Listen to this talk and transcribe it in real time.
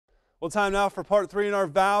Well, time now for part 3 in our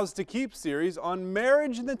Vows to Keep series on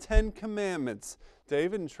marriage and the 10 Commandments.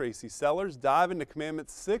 David and Tracy Sellars dive into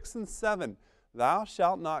Commandments 6 and 7. Thou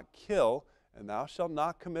shalt not kill, and thou shalt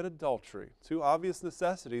not commit adultery. Two obvious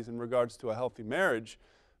necessities in regards to a healthy marriage.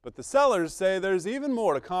 But the Sellars say there's even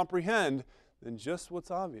more to comprehend than just what's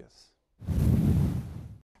obvious.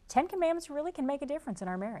 10 Commandments really can make a difference in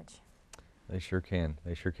our marriage. They sure can.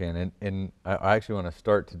 They sure can. And I actually want to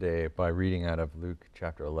start today by reading out of Luke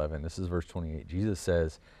chapter 11. This is verse 28. Jesus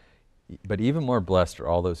says, "But even more blessed are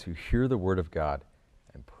all those who hear the word of God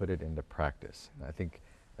and put it into practice." And I think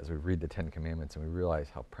as we read the 10 Commandments and we realize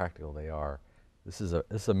how practical they are, this is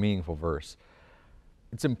a meaningful verse.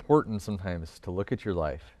 It's important sometimes to look at your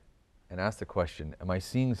life and ask the question, am I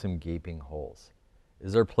seeing some gaping holes?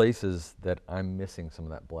 Is there places that I'm missing some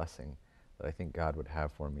of that blessing that I think God would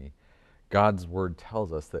have for me? God's word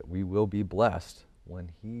tells us that we will be blessed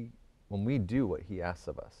when we do what he asks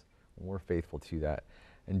of us, when we're faithful to that.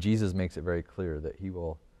 And Jesus makes it very clear that he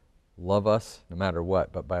will love us no matter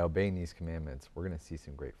what, but by obeying these commandments, we're going to see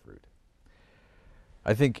some great fruit.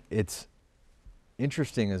 I think it's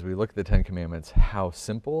interesting as we look at the 10 Commandments how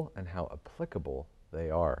simple and how applicable they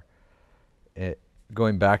are.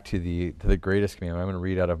 Going back to the greatest commandment, I'm going to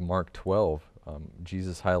read out of Mark 12.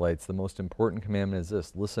 Jesus highlights the most important commandment is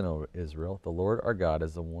this: "Listen, O Israel, the Lord our God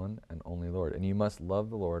is the one and only Lord, and you must love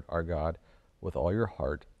the Lord our God with all your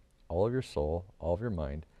heart, all of your soul, all of your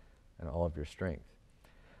mind, and all of your strength."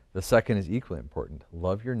 The second is equally important: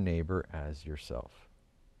 love your neighbor as yourself.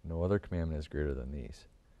 No other commandment is greater than these.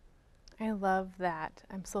 I love that.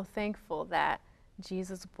 I'm so thankful that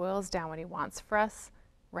Jesus boils down what he wants for us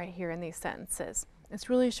right here in these sentences. It's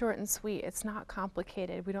really short and sweet. It's not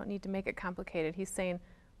complicated. We don't need to make it complicated. He's saying,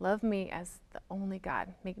 love me as the only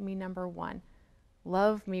God. Make me number one.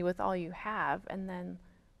 Love me with all you have, and then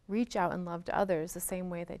reach out and love to others the same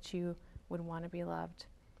way that you would want to be loved.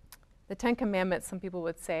 The 10 Commandments, some people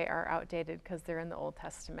would say, are outdated because they're in the Old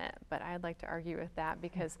Testament, but I'd like to argue with that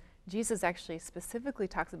because Jesus actually specifically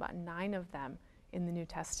talks about 9 of them in the New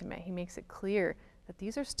Testament. He makes it clear that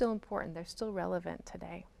these are still important. They're still relevant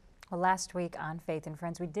today. Well, last week on Faith and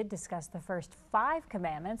Friends, we did discuss the first 5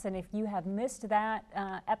 commandments, and if you have missed that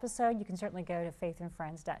episode, you can certainly go to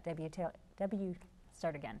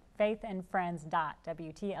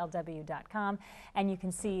faithandfriends.wtlw.com, and you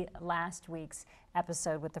can see last week's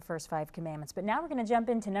episode with the first 5 commandments. But now we're going to jump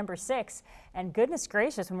into number 6, and goodness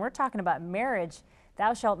gracious, when we're talking about marriage,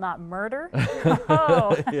 thou shalt not murder.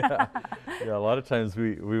 Oh. Yeah, a lot of times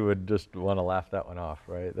we would just want to laugh that one off,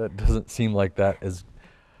 right? That doesn't seem like that is...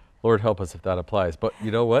 Lord help us if that applies. But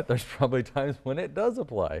you know what? There's probably times when it does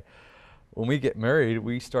apply. When we get married,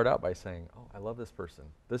 we start out by saying, oh, I love this person.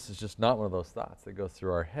 This is just not one of those thoughts that go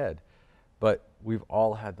through our head. But we've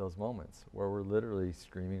all had those moments where we're literally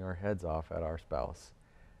screaming our heads off at our spouse.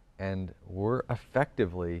 And we're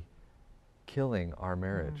effectively killing our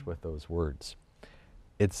marriage with those words.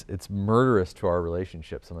 It's murderous to our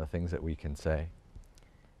relationship, some of the things that we can say.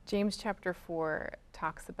 James chapter 4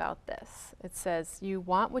 talks about this. It says, you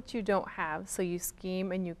want what you don't have, so you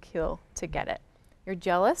scheme and you kill to get it. You're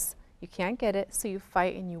jealous, you can't get it, so you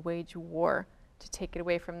fight and you wage war to take it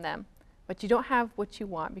away from them. But you don't have what you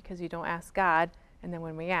want because you don't ask God, and then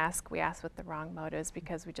when we ask with the wrong motives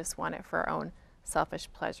because we just want it for our own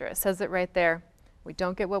selfish pleasure. It says it right there. We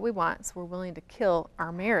don't get what we want, so we're willing to kill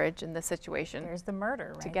our marriage in this situation. There's the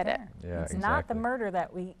murder right to get there. it. Yeah, it's not the murder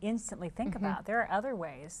that we instantly think about. There are other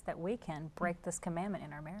ways that we can break this commandment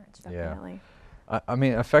in our marriage. Definitely. Yeah. I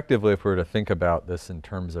mean, effectively, if we were to think about this in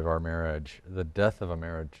terms of our marriage, the death of a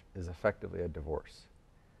marriage is effectively a divorce.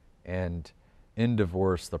 And in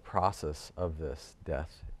divorce, the process of this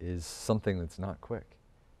death is something that's not quick.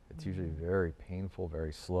 It's usually very painful,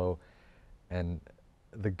 very slow, and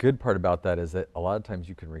the good part about that is that a lot of times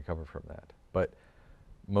you can recover from that. But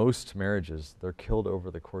most marriages, they're killed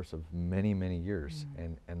over the course of many, many years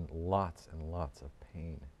and lots of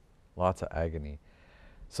pain, lots of agony.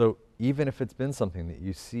 So even if it's been something that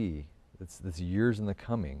you see that's years in the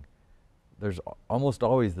coming, there's almost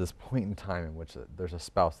always this point in time in which there's a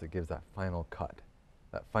spouse that gives that final cut,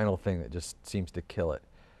 that final thing that just seems to kill it.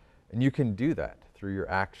 And you can do that through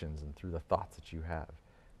your actions and through the thoughts that you have.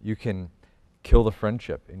 You can kill the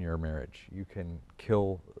friendship in your marriage. You can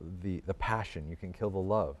kill the passion. You can kill the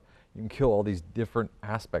love. You can kill all these different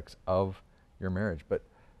aspects of your marriage. But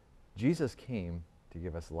Jesus came to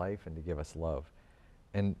give us life and to give us love.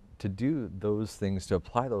 And to do those things, to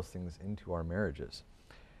apply those things into our marriages,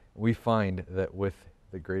 we find that with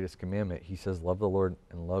the greatest commandment, he says, love the Lord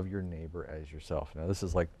and love your neighbor as yourself. Now, this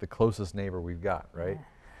is like the closest neighbor we've got, right?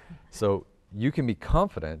 So you can be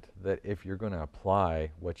confident that if you're going to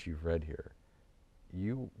apply what you've read here,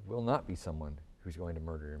 you will not be someone who's going to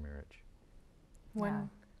murder your marriage.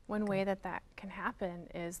 One way that can happen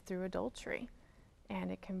is through adultery.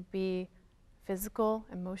 And it can be physical,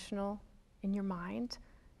 emotional, in your mind.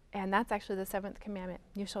 And that's actually the 7th commandment.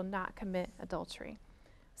 You shall not commit adultery.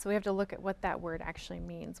 So we have to look at what that word actually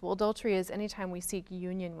means. Well, adultery is anytime we seek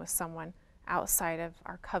union with someone outside of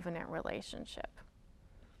our covenant relationship.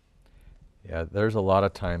 Yeah, there's a lot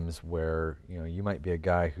of times where, you might be a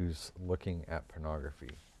guy who's looking at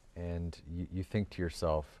pornography, and you think to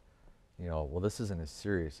yourself, well, this isn't as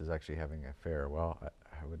serious as actually having an affair. Well,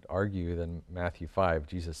 I would argue that in Matthew 5,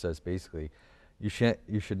 Jesus says basically, you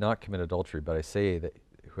should not commit adultery, but I say that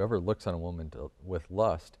whoever looks on a woman with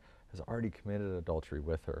lust has already committed adultery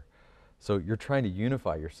with her. So you're trying to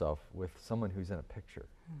unify yourself with someone who's in a picture.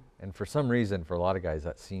 And for some reason, for a lot of guys,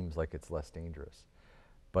 that seems like it's less dangerous.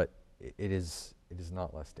 But it is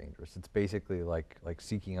not less dangerous. It's basically like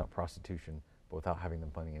seeking out prostitution, but without having the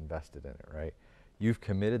money invested in it, right? You've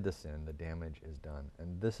committed the sin, the damage is done.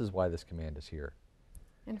 And this is why this command is here.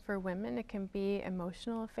 And for women, it can be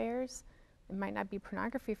emotional affairs. It might not be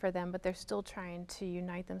pornography for them, but they're still trying to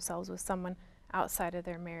unite themselves with someone outside of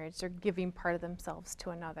their marriage. They're giving part of themselves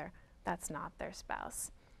to another. That's not their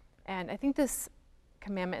spouse. And I think this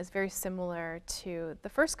commandment is very similar to the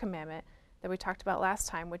first commandment that we talked about last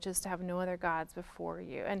time, which is to have no other gods before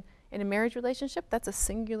you. And in a marriage relationship, that's a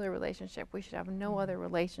singular relationship. We should have no other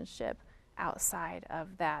relationship outside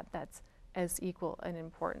of that that's as equal in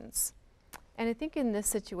importance. And I think in this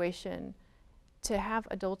situation, to have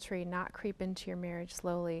adultery not creep into your marriage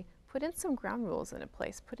slowly, put in some ground rules in a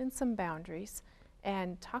place, put in some boundaries,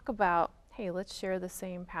 and talk about, hey, let's share the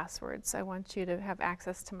same passwords. I want you to have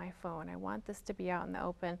access to my phone. I want this to be out in the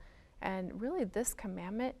open. And really, this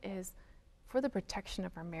commandment is for the protection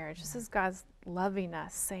of our marriage. This is God's loving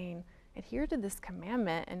us, saying, adhere to this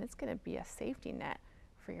commandment, and it's going to be a safety net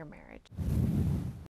for your marriage.